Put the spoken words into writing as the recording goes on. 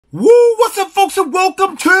Woo! What's up, folks, and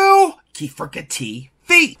welcome to Keefrica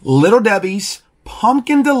TV. Little Debbie's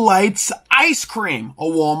Pumpkin Delights Ice Cream, a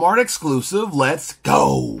Walmart exclusive. Let's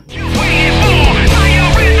go.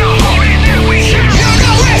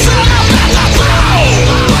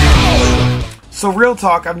 So real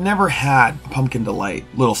talk, I've never had a Pumpkin Delight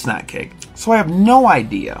little snack cake. So I have no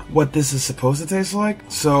idea what this is supposed to taste like.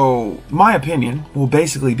 So my opinion will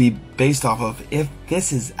basically be based off of if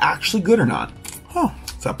this is actually good or not. Huh.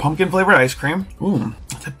 It's a pumpkin flavored ice cream. Ooh,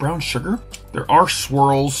 is that brown sugar? There are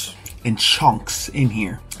swirls and chunks in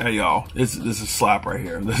here. Hey y'all, this is a slap right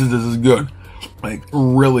here. This is good. Like,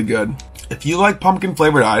 really good. If you like pumpkin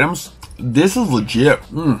flavored items, this is legit.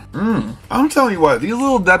 I'm telling you what, these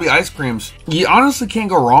little Debbie ice creams, you honestly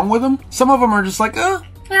can't go wrong with them. Some of them are just like,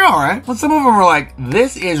 they're alright. But some of them are like,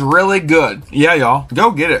 this is really good. Yeah, y'all,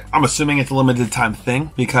 go get it. I'm assuming it's a limited time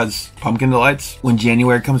thing because Pumpkin Delights, when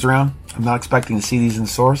January comes around, I'm not expecting to see these in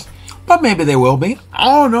stores, but maybe they will be. I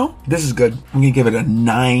don't know. This is good. I'm gonna give it a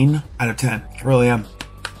 9 out of 10. I really am.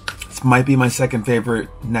 This might be my second favorite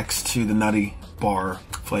next to the Nutty Bar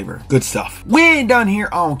flavor. Good stuff. We ain't done here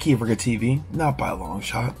on Keefrica TV, not by a long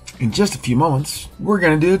shot. In just a few moments, we're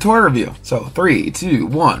gonna do a toy review. So 3, 2,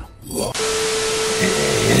 1.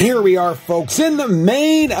 And here we are, folks, in the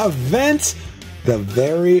main event, the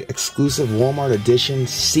very exclusive Walmart edition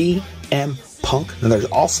CM Punk. Now there's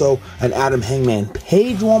also an Adam Hangman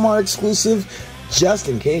Page Walmart exclusive, just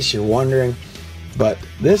in case you're wondering. But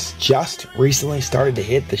this just recently started to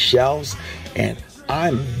hit the shelves, and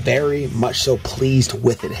I'm very much so pleased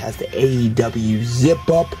with it. It has the AEW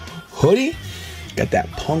zip-up hoodie, got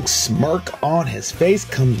that Punk smirk on his face,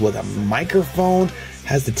 comes with a microphone,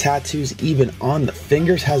 has the tattoos even on the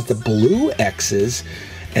fingers, has the blue X's,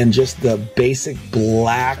 and just the basic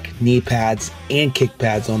black knee pads and kick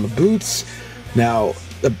pads on the boots. Now,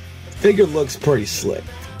 the figure looks pretty slick.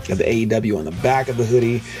 Got the AEW on the back of the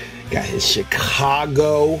hoodie, got his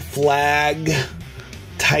Chicago flag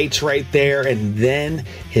tights right there, and then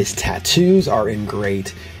his tattoos are in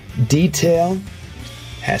great detail.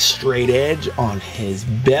 Has straight edge on his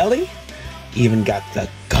belly, even got the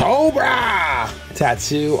Cobra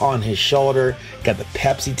tattoo on his shoulder, got the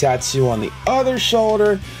Pepsi tattoo on the other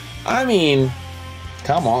shoulder. I mean,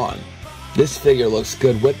 come on. This figure looks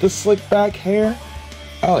good with the slick back hair.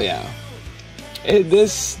 Oh yeah.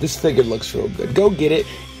 This figure looks real good. Go get it.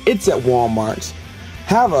 It's at Walmart.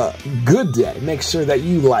 Have a good day. Make sure that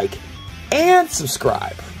you like and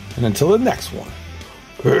subscribe. And until the next one,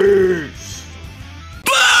 peace.